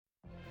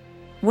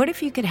What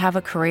if you could have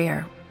a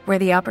career where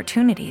the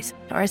opportunities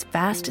are as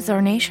vast as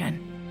our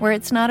nation, where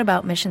it's not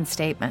about mission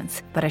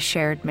statements, but a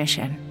shared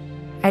mission?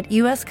 At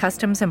U.S.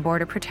 Customs and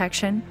Border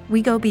Protection,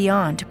 we go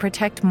beyond to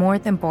protect more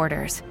than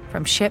borders.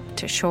 From ship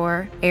to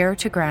shore, air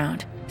to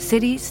ground,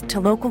 cities to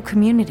local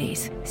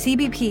communities,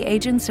 CBP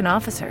agents and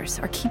officers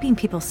are keeping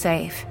people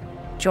safe.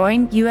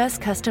 Join U.S.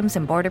 Customs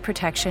and Border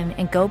Protection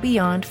and go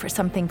beyond for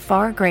something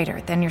far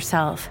greater than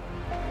yourself.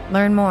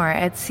 Learn more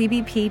at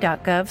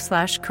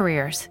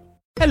cbp.gov/careers.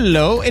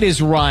 Hello, it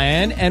is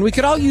Ryan, and we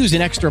could all use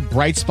an extra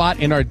bright spot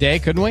in our day,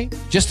 couldn't we?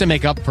 Just to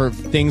make up for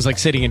things like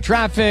sitting in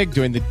traffic,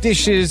 doing the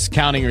dishes,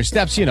 counting your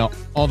steps,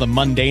 all the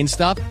mundane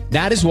stuff.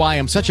 That is why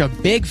I'm such a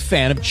big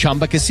fan of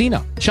Chumba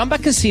Casino. Chumba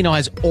Casino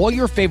has all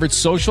your favorite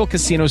social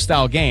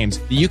casino-style games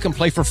that you can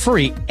play for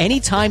free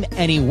anytime,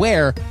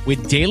 anywhere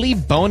with daily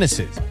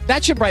bonuses.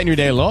 That should brighten your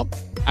day a little.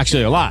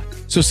 Actually, a lot.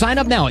 So sign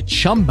up now at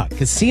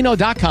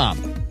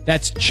ChumbaCasino.com.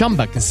 That's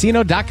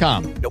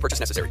ChumbaCasino.com. No purchase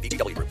necessary.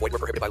 VGW Group. Void where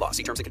prohibited by law.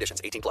 See terms and conditions.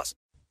 18+.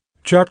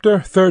 Chapter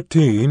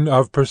 13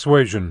 of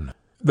Persuasion.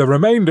 The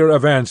remainder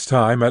of Anne's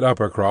time at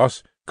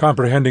Uppercross,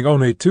 comprehending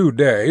only 2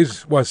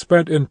 days, was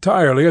spent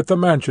entirely at the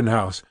mansion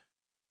house,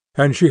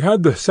 and she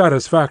had the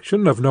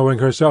satisfaction of knowing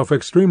herself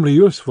extremely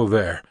useful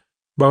there,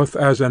 both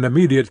as an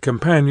immediate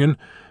companion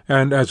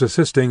and as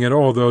assisting in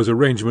all those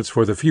arrangements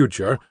for the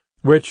future,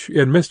 which,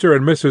 in Mr.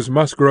 and Mrs.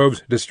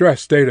 Musgrove's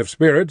distressed state of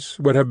spirits,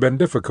 would have been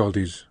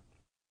difficulties.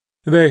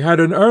 They had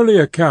an early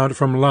account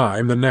from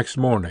Lyme the next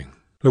morning.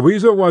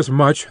 Louisa was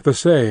much the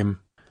same.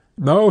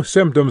 No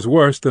symptoms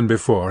worse than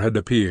before had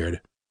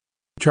appeared.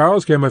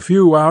 Charles came a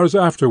few hours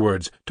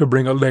afterwards to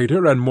bring a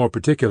later and more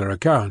particular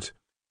account.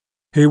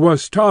 He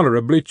was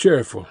tolerably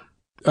cheerful.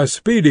 A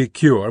speedy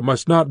cure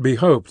must not be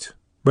hoped,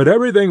 but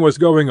everything was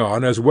going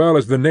on as well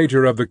as the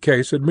nature of the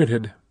case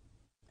admitted.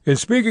 In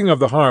speaking of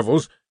the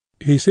Harvilles,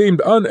 he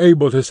seemed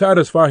unable to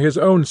satisfy his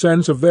own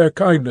sense of their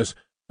kindness,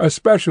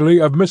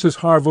 especially of Mrs.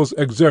 Harville's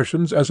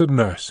exertions as a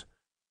nurse.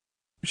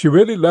 She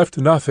really left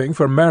nothing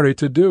for Mary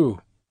to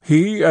do.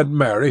 He and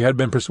Mary had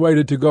been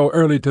persuaded to go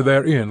early to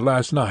their inn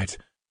last night.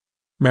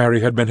 Mary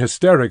had been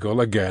hysterical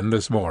again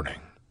this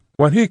morning.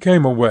 When he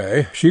came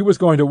away, she was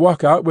going to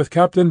walk out with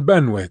Captain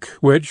Benwick,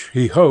 which,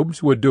 he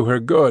hoped, would do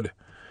her good.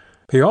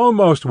 He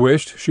almost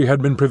wished she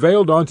had been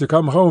prevailed on to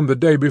come home the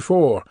day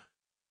before,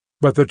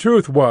 but the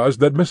truth was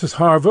that Mrs.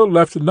 Harville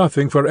left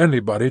nothing for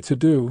anybody to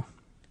do.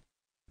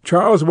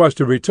 Charles was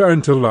to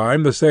return to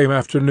Lyme the same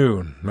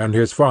afternoon, and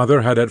his father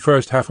had at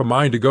first half a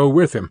mind to go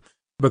with him,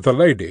 but the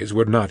ladies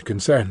would not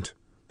consent.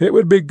 It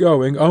would be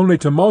going only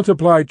to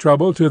multiply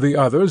trouble to the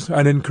others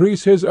and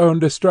increase his own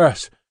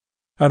distress,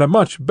 and a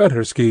much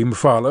better scheme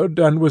followed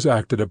and was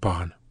acted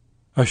upon.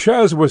 A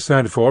chaise was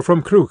sent for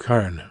from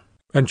Crookherne,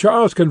 and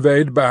Charles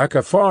conveyed back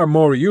a far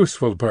more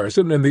useful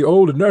person in the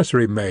old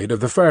nursery-maid of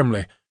the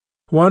family,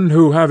 one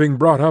who, having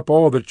brought up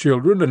all the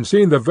children and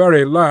seen the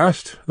very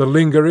last, the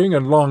lingering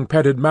and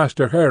long-petted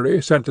Master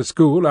Harry sent to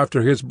school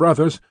after his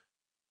brothers,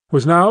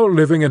 was now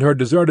living in her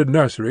deserted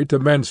nursery to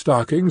mend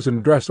stockings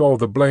and dress all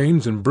the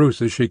blains and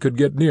bruises she could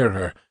get near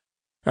her,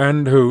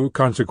 and who,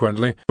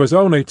 consequently, was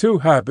only too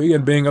happy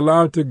in being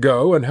allowed to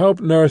go and help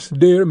nurse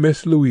dear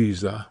Miss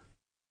Louisa.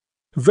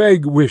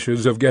 Vague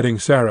wishes of getting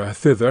Sarah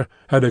thither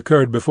had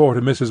occurred before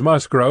to Mrs.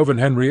 Musgrove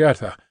and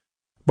Henrietta,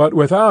 but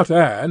without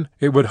Anne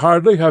it would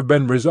hardly have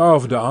been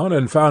resolved on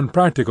and found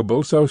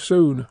practicable so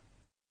soon.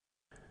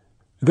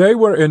 They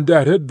were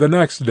indebted the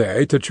next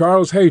day to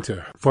Charles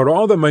Hayter for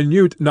all the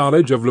minute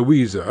knowledge of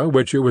Louisa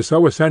which it was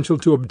so essential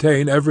to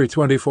obtain every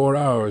 24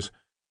 hours.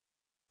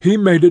 He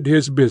made it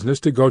his business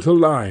to go to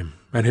Lyme,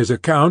 and his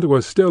account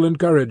was still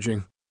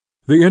encouraging.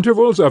 The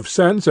intervals of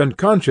sense and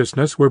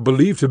consciousness were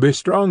believed to be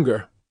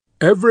stronger.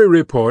 Every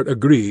report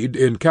agreed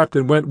in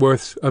Captain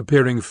Wentworth's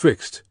appearing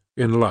fixed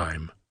in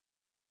Lyme.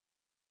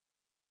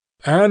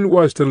 Anne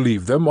was to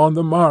leave them on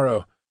the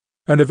morrow,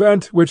 an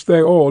event which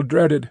they all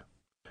dreaded.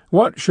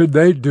 What should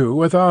they do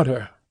without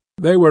her?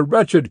 They were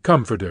wretched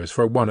comforters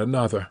for one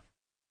another.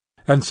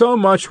 And so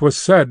much was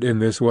said in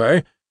this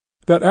way,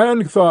 that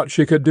Anne thought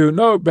she could do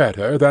no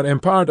better than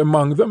impart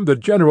among them the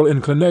general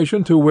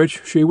inclination to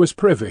which she was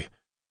privy,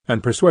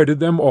 and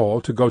persuaded them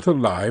all to go to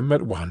Lyme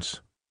at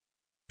once.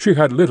 She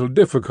had little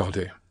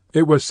difficulty.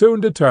 It was soon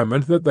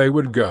determined that they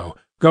would go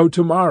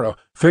tomorrow,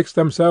 fix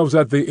themselves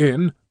at the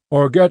inn,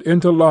 or get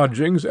into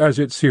lodgings as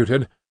it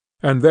suited,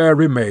 and there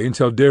remain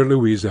till dear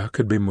Louisa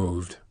could be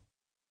moved.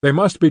 They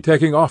must be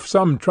taking off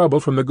some trouble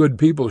from the good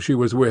people she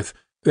was with.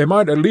 They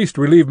might at least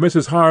relieve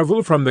Mrs.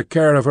 Harville from the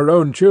care of her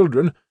own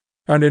children,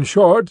 and in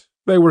short,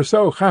 they were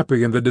so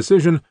happy in the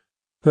decision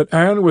that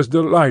Anne was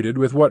delighted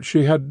with what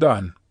she had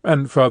done,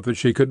 and felt that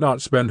she could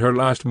not spend her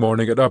last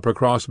morning at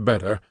Uppercross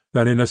better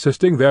than in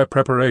assisting their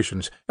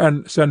preparations,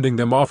 and sending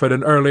them off at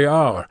an early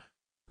hour,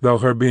 though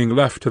her being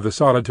left to the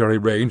solitary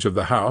range of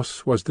the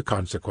house was the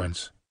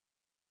consequence.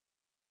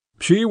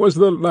 She was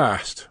the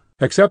last.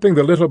 Excepting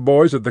the little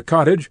boys at the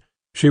cottage,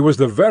 she was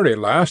the very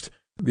last,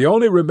 the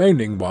only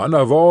remaining one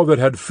of all that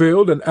had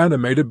filled and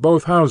animated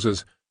both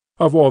houses,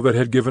 of all that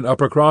had given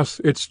Uppercross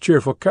its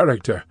cheerful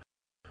character.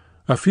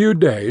 A few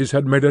days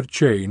had made a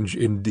change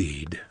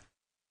indeed.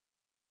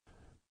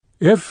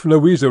 If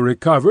Louisa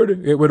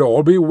recovered, it would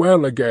all be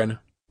well again.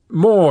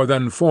 More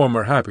than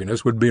former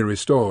happiness would be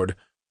restored.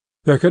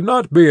 There could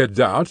not be a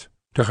doubt,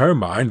 to her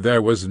mind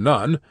there was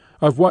none,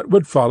 of what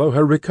would follow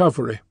her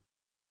recovery.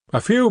 A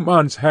few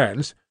months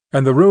hence,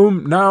 and the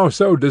room now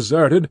so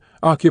deserted,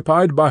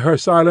 occupied by her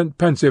silent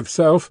pensive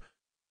self,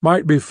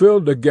 might be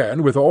filled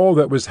again with all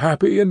that was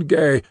happy and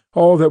gay,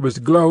 all that was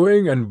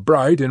glowing and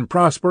bright in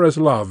prosperous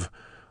love,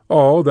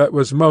 all that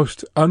was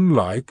most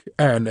unlike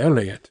Anne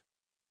Elliot.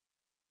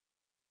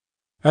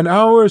 An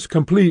hour's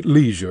complete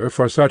leisure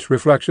for such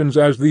reflections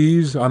as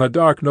these on a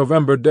dark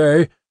November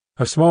day,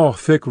 a small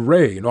thick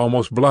rain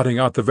almost blotting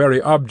out the very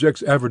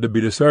objects ever to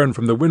be discerned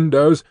from the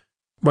windows,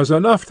 was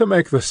enough to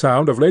make the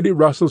sound of Lady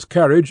Russell's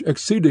carriage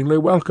exceedingly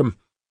welcome.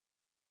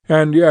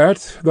 And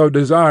yet, though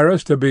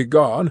desirous to be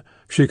gone,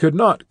 she could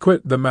not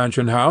quit the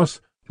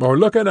mansion-house, or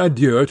look an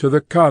adieu to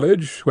the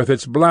cottage, with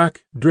its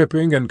black,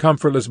 dripping, and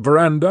comfortless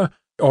veranda,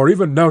 or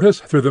even notice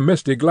through the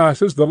misty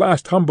glasses the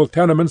last humble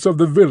tenements of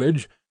the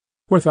village,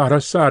 without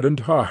a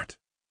saddened heart.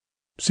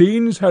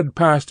 Scenes had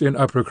passed in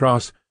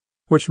Uppercross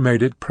which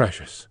made it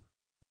precious.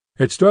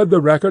 It stood the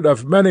record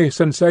of many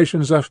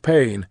sensations of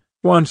pain,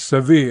 once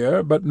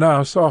severe, but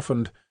now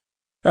softened,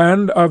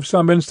 and of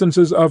some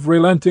instances of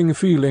relenting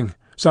feeling,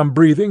 some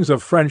breathings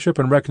of friendship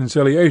and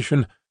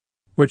reconciliation,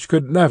 which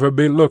could never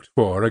be looked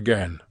for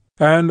again,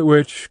 and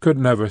which could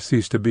never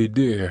cease to be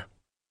dear.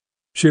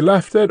 She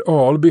left it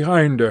all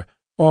behind her,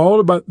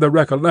 all but the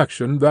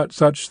recollection that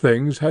such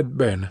things had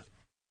been.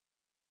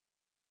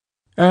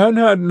 Anne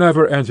had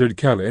never entered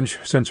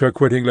Kellynch since her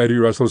quitting Lady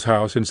Russell's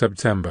house in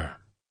September.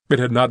 It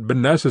had not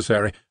been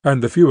necessary,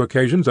 and the few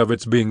occasions of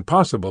its being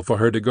possible for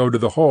her to go to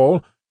the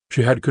Hall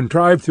she had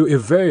contrived to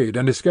evade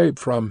and escape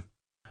from.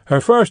 Her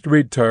first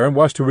return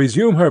was to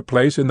resume her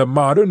place in the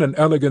modern and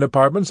elegant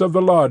apartments of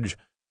the lodge,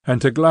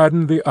 and to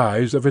gladden the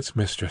eyes of its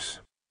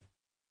mistress.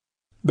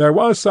 There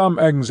was some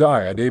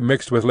anxiety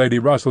mixed with Lady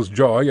Russell's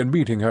joy in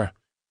meeting her.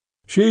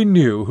 She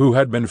knew who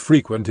had been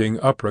frequenting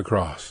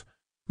Uppercross,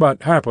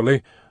 but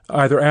happily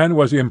either Anne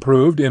was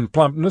improved in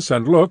plumpness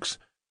and looks,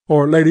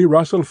 or Lady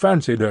Russell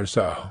fancied her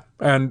so,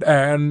 and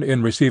Anne,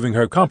 in receiving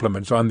her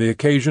compliments on the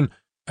occasion,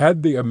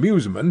 had the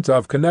amusement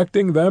of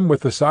connecting them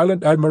with the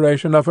silent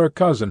admiration of her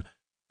cousin,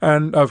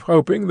 and of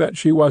hoping that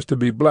she was to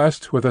be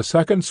blessed with a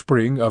second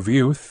spring of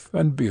youth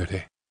and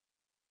beauty.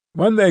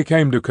 When they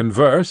came to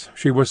converse,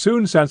 she was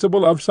soon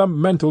sensible of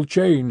some mental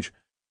change.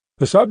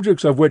 The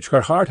subjects of which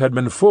her heart had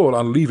been full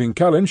on leaving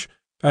Kellynch,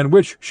 and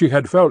which she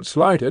had felt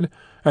slighted,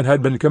 and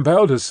had been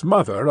compelled to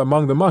smother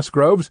among the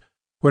Musgroves,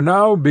 were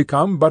now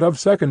become but of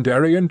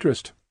secondary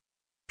interest.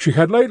 She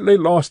had lately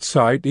lost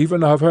sight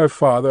even of her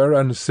father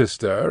and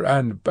sister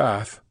and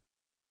Bath.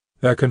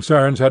 Their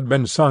concerns had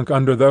been sunk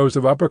under those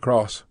of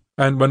Uppercross,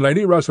 and when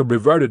Lady Russell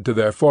reverted to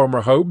their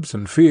former hopes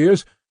and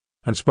fears,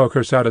 and spoke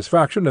her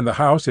satisfaction in the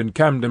house in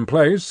Camden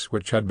Place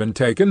which had been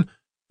taken,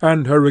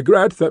 and her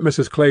regret that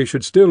Mrs. Clay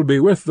should still be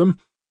with them,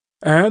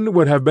 Anne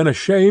would have been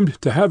ashamed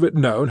to have it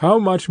known how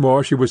much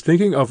more she was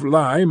thinking of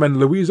Lyme and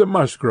Louisa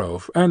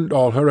Musgrove, and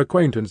all her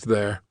acquaintance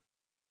there.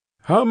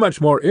 How much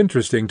more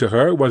interesting to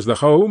her was the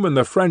home and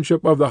the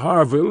friendship of the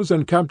Harvilles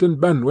and Captain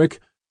Benwick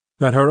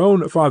than her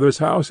own father's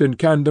house in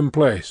Camden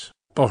Place,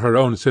 or her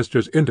own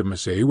sister's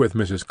intimacy with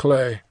Mrs.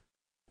 Clay.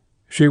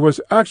 She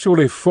was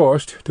actually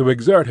forced to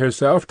exert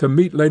herself to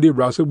meet Lady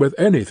Russell with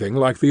anything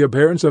like the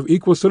appearance of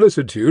equal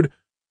solicitude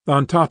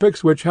on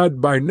topics which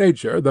had by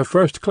nature the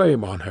first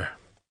claim on her.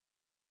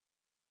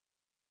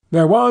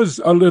 There was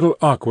a little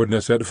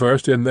awkwardness at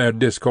first in their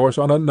discourse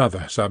on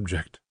another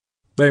subject.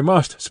 They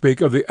must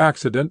speak of the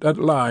accident at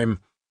Lyme.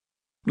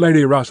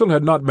 Lady Russell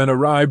had not been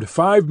arrived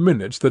 5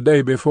 minutes the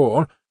day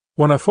before,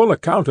 when a full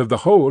account of the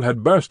whole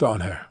had burst on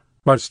her.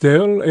 But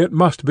still it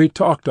must be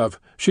talked of,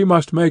 she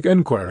must make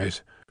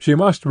inquiries, she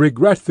must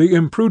regret the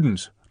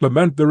imprudence,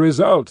 lament the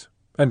result,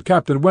 and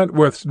Captain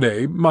Wentworth's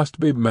name must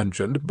be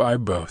mentioned by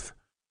both.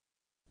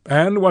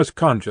 Anne was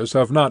conscious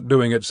of not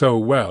doing it so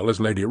well as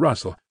Lady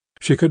Russell.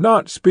 She could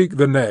not speak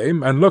the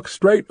name and look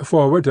straight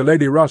forward to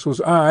Lady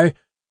Russell's eye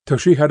till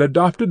she had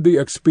adopted the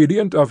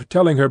expedient of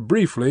telling her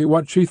briefly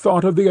what she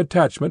thought of the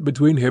attachment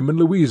between him and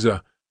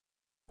Louisa.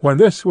 When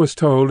this was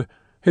told,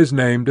 his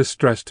name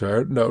distressed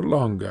her no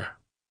longer.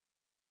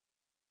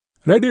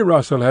 Lady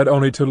Russell had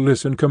only to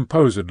listen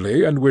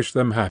composedly and wish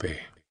them happy.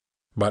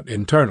 But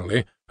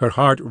internally her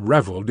heart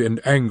revelled in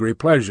angry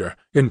pleasure,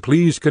 in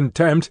pleased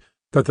contempt,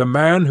 that the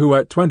man who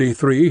at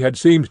 23 had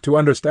seemed to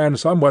understand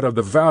somewhat of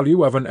the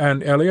value of an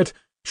Anne Elliot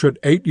should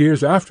 8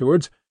 years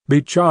afterwards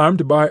be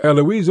charmed by a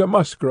Louisa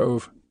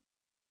Musgrove.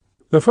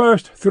 The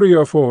first 3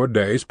 or 4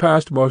 days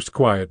passed most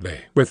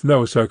quietly, with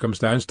no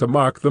circumstance to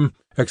mark them,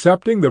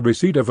 excepting the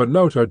receipt of a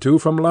note or two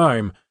from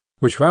Lyme,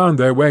 which found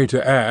their way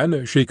to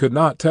Anne, she could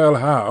not tell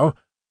how,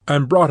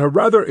 and brought a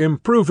rather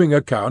improving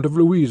account of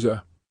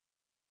Louisa.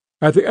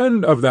 At the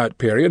end of that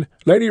period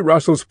Lady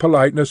Russell's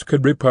politeness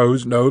could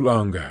repose no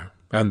longer,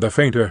 and the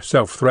fainter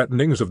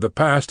self-threatenings of the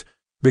past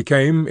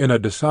became, in a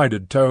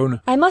decided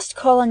tone, "I must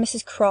call on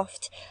Mrs.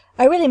 Croft.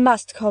 I really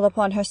must call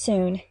upon her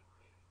soon.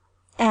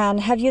 Anne,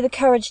 have you the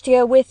courage to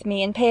go with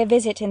me and pay a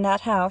visit in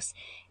that house?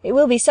 It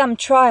will be some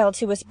trial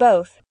to us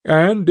both.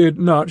 Anne did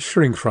not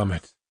shrink from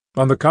it.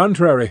 On the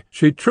contrary,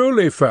 she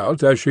truly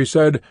felt, as she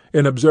said,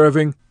 in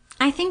observing,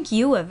 I think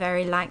you are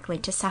very likely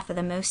to suffer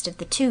the most of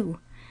the two.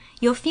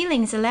 Your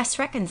feelings are less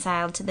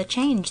reconciled to the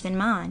change than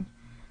mine.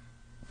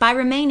 By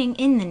remaining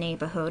in the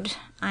neighbourhood,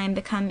 I am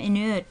become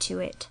inured to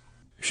it.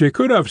 She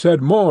could have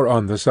said more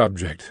on the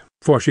subject,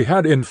 for she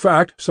had in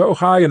fact so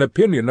high an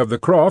opinion of the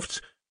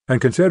Crofts, and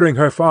considering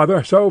her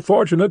father so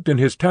fortunate in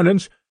his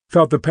tenants,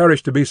 felt the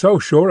parish to be so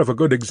sure of a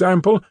good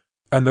example,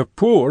 and the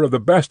poor of the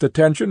best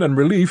attention and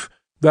relief,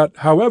 that,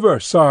 however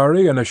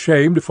sorry and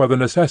ashamed for the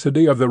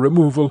necessity of the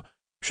removal,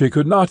 she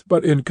could not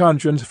but in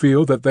conscience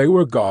feel that they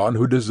were gone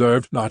who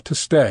deserved not to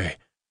stay,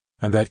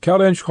 and that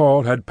Kellynch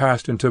Hall had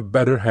passed into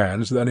better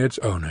hands than its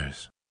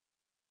owners.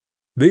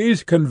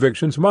 These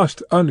convictions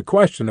must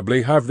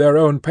unquestionably have their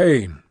own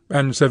pain,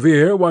 and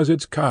severe was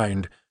its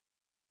kind,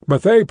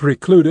 but they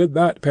precluded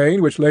that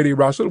pain which Lady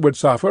Russell would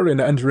suffer in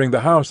entering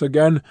the house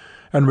again,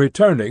 and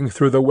returning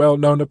through the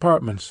well-known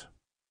apartments.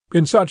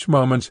 In such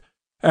moments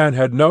Anne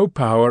had no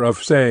power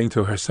of saying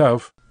to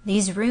herself,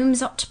 These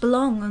rooms ought to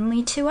belong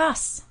only to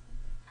us.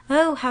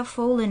 Oh, how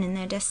fallen in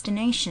their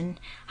destination,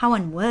 how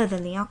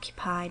unworthily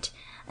occupied,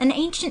 an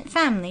ancient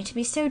family to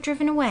be so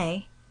driven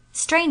away,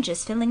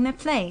 strangers filling their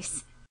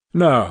place.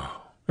 No,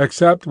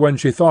 except when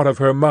she thought of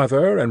her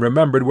mother, and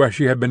remembered where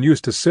she had been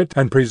used to sit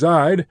and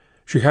preside,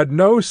 she had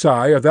no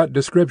sigh of that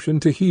description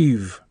to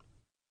heave.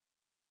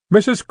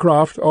 Mrs.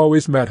 Croft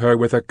always met her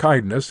with a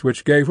kindness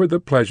which gave her the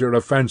pleasure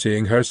of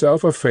fancying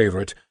herself a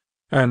favourite,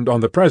 and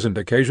on the present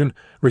occasion,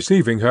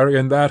 receiving her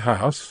in that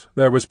house,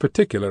 there was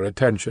particular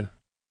attention.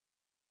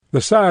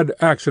 The sad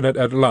accident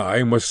at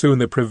Lyme was soon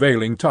the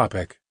prevailing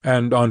topic,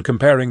 and on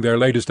comparing their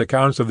latest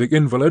accounts of the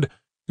invalid,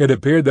 it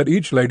appeared that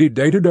each lady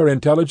dated her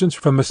intelligence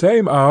from the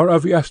same hour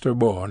of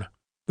yestermorn,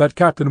 that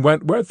Captain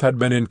Wentworth had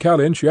been in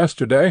Kellynch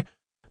yesterday,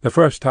 the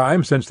first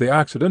time since the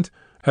accident,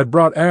 had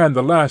brought Anne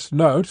the last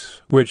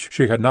note, which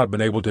she had not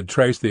been able to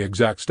trace the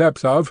exact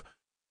steps of,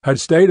 had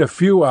stayed a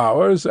few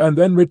hours, and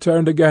then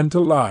returned again to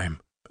Lyme,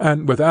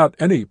 and without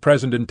any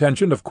present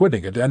intention of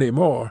quitting it any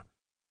more.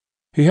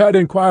 He had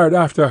inquired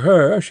after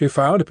her, she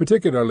found,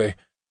 particularly,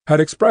 had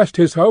expressed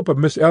his hope of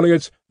Miss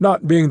Elliot's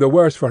not being the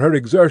worse for her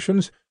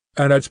exertions,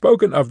 and had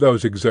spoken of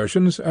those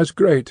exertions as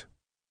great.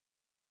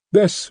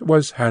 This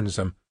was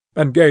handsome,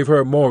 and gave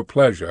her more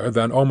pleasure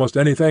than almost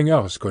anything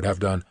else could have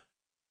done.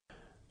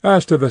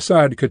 As to the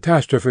sad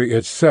catastrophe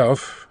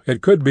itself,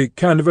 it could be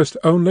canvassed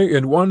only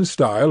in one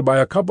style by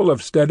a couple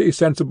of steady,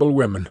 sensible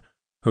women,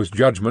 whose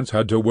judgments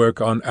had to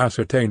work on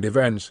ascertained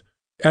events,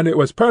 and it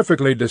was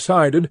perfectly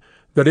decided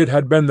that it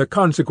had been the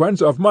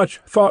consequence of much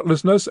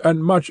thoughtlessness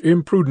and much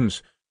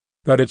imprudence,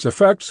 that its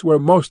effects were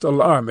most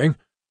alarming,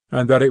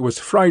 and that it was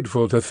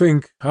frightful to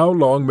think how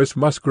long Miss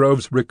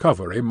Musgrove's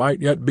recovery might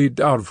yet be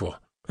doubtful,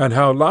 and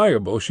how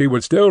liable she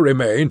would still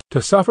remain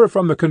to suffer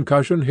from the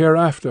concussion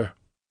hereafter.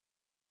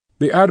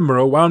 The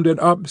Admiral wound it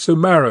up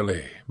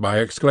summarily by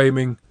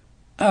exclaiming,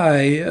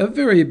 "Ay, a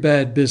very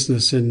bad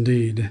business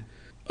indeed.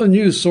 A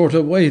new sort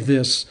of way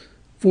this,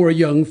 for a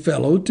young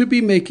fellow to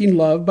be making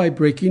love by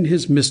breaking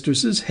his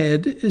mistress's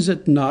head, is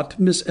it not,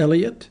 Miss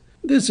Elliot?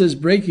 This is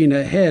breaking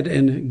a head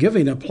and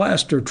giving a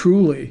plaster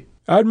truly."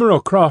 Admiral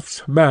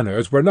Croft's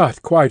manners were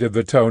not quite of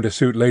the tone to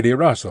suit Lady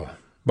Russell,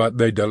 but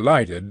they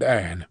delighted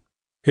Anne.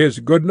 His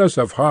goodness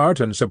of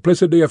heart and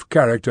simplicity of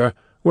character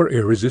were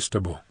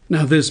irresistible.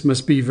 "Now this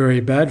must be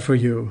very bad for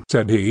you,"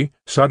 said he,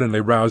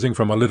 suddenly rousing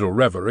from a little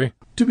reverie,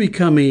 "to be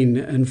coming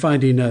and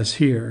finding us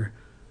here.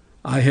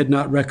 I had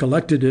not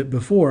recollected it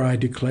before, I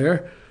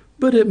declare,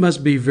 but it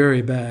must be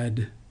very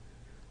bad.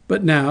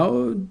 But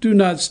now, do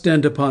not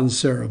stand upon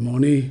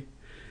ceremony.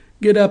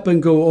 Get up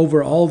and go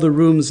over all the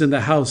rooms in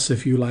the house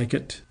if you like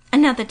it."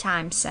 Another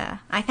time, sir.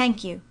 I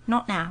thank you.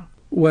 Not now.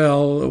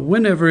 "Well,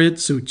 whenever it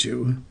suits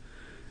you.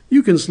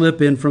 You can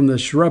slip in from the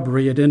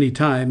shrubbery at any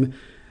time,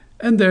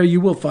 and there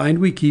you will find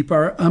we keep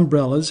our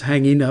umbrellas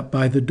hanging up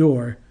by the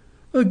door.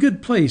 A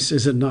good place,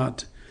 is it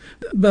not?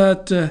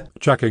 But,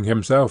 checking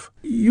himself,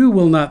 you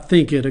will not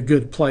think it a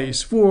good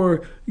place,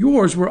 for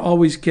yours were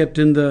always kept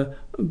in the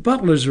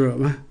butler's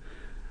room.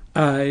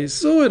 Ay,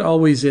 so it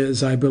always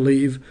is, I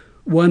believe.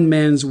 One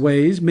man's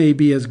ways may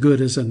be as good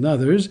as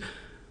another's,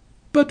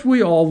 but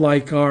we all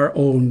like our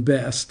own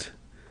best.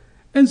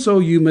 And so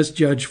you must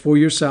judge for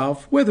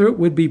yourself whether it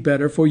would be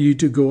better for you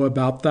to go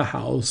about the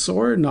house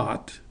or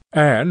not."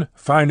 Anne,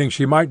 finding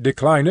she might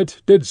decline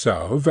it, did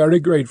so very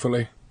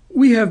gratefully.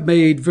 "We have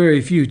made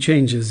very few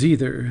changes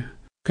either,"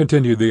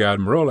 continued the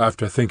Admiral,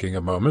 after thinking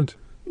a moment.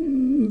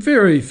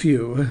 "Very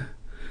few.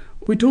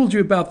 We told you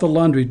about the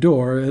laundry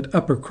door at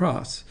Upper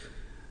Cross.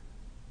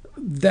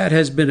 That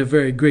has been a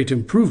very great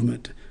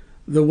improvement.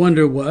 The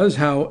wonder was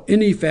how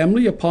any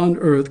family upon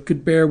earth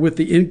could bear with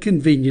the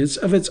inconvenience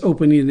of its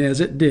opening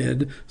as it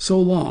did so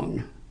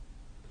long.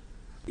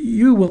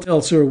 You will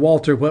tell Sir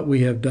Walter what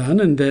we have done,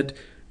 and that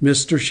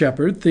Mr.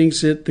 Shepherd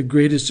thinks it the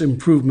greatest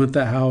improvement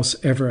the house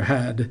ever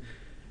had.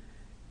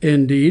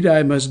 Indeed,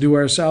 I must do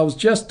ourselves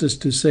justice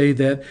to say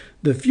that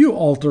the few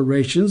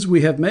alterations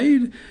we have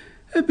made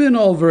have been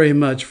all very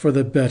much for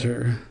the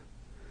better.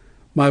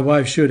 My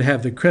wife should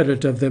have the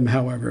credit of them,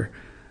 however.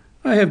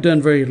 I have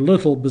done very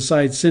little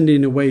besides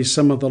sending away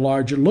some of the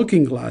large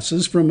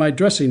looking-glasses from my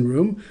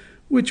dressing-room,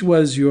 which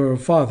was your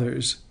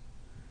father's.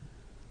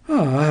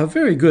 Ah, a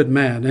very good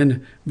man,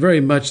 and very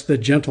much the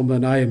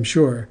gentleman, I am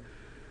sure.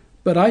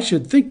 But I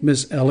should think,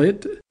 Miss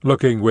Elliot,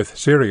 looking with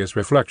serious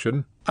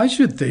reflection, I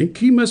should think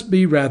he must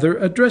be rather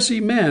a dressy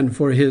man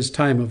for his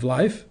time of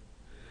life.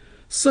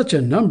 Such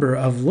a number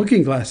of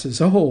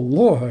looking-glasses, oh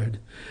Lord!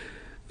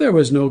 There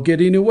was no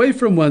getting away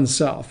from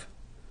oneself.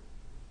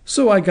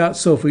 So I got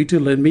Sophie to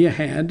lend me a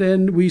hand,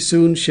 and we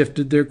soon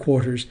shifted their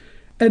quarters,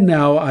 and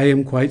now I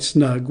am quite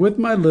snug with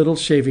my little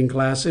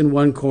shaving-glass in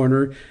one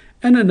corner,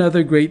 and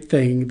another great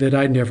thing that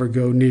I never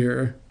go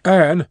near.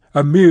 Anne,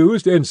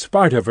 amused in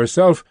spite of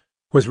herself,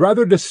 was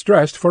rather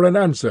distressed for an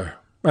answer,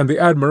 and the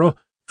Admiral,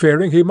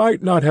 fearing he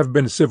might not have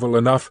been civil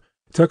enough,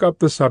 took up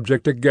the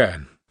subject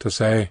again, to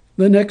say,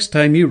 The next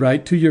time you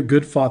write to your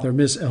good father,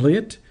 Miss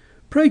Elliot,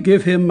 pray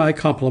give him my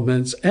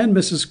compliments and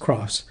Mrs.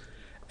 Croft's,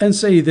 and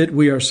say that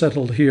we are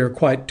settled here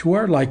quite to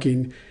our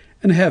liking,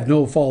 and have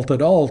no fault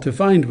at all to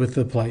find with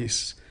the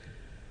place.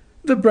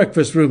 The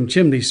breakfast-room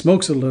chimney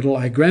smokes a little,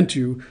 I grant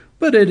you,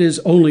 but it is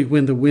only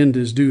when the wind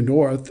is due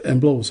north and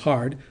blows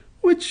hard,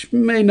 which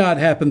may not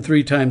happen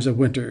 3 times a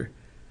winter.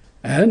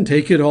 And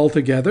take it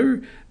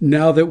altogether,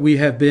 now that we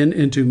have been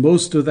into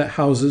most of the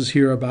houses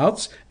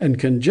hereabouts, and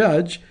can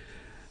judge,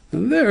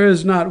 there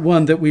is not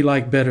one that we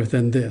like better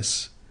than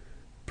this.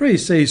 Pray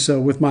say so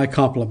with my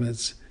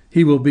compliments.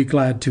 He will be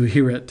glad to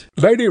hear it.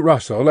 Lady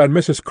Russell and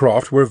Mrs.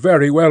 Croft were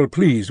very well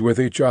pleased with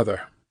each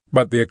other,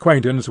 but the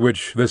acquaintance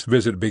which this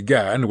visit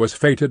began was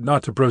fated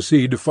not to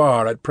proceed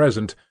far at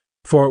present,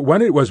 for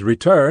when it was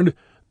returned,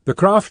 the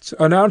Crofts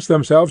announced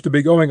themselves to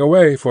be going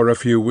away for a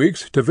few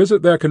weeks to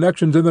visit their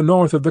connections in the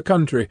north of the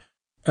country,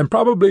 and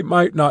probably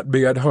might not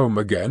be at home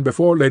again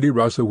before Lady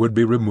Russell would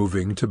be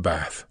removing to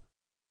Bath.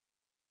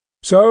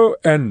 So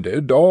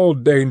ended all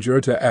danger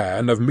to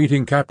Anne of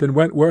meeting Captain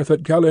Wentworth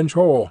at Kellynch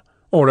Hall,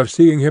 or of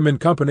seeing him in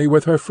company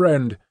with her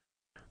friend.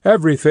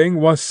 Everything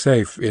was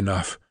safe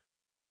enough,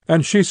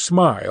 and she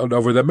smiled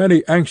over the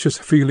many anxious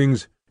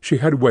feelings she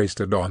had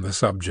wasted on the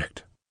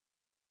subject.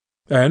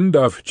 End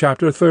of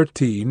Chapter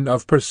 13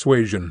 of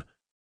Persuasion.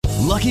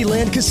 Lucky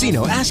Land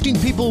Casino, asking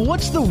people,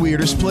 what's the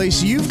weirdest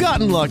place you've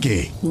gotten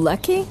lucky?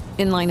 Lucky?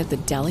 In line at the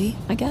deli,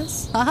 I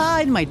guess?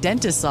 Aha, in my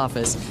dentist's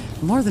office.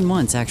 More than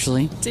once,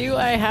 actually. Do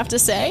I have to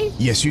say?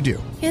 Yes, you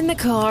do. In the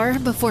car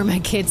before my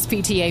kids'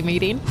 PTA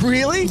meeting.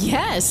 Really?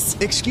 Yes.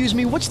 Excuse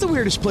me, what's the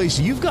weirdest place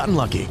you've gotten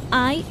lucky?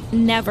 I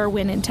never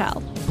win and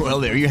tell.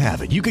 Well, there you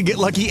have it. You can get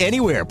lucky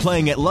anywhere,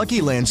 playing at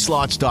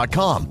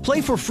LuckyLandSlots.com.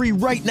 Play for free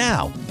right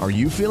now. Are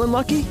you feeling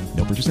lucky?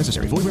 No purchase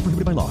necessary. Void where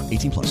prohibited by law.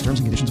 18+. Terms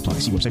and conditions apply.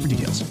 See website for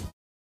details.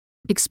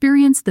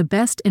 Experience the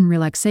best in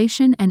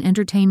relaxation and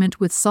entertainment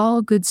with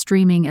Sol Good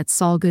streaming at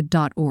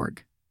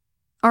solgood.org.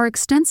 Our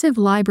extensive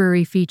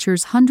library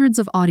features hundreds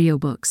of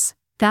audiobooks,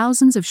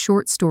 thousands of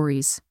short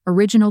stories,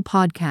 original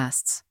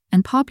podcasts,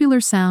 and popular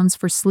sounds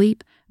for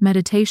sleep,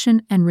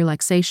 meditation, and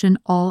relaxation,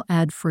 all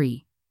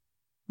ad-free.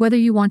 Whether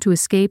you want to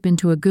escape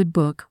into a good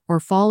book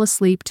or fall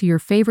asleep to your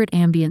favorite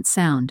ambient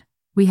sound,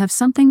 we have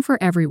something for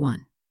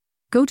everyone.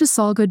 Go to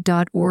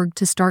solgood.org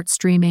to start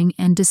streaming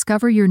and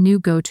discover your new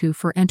go-to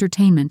for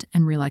entertainment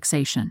and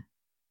relaxation.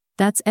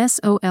 That's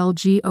solgood.org.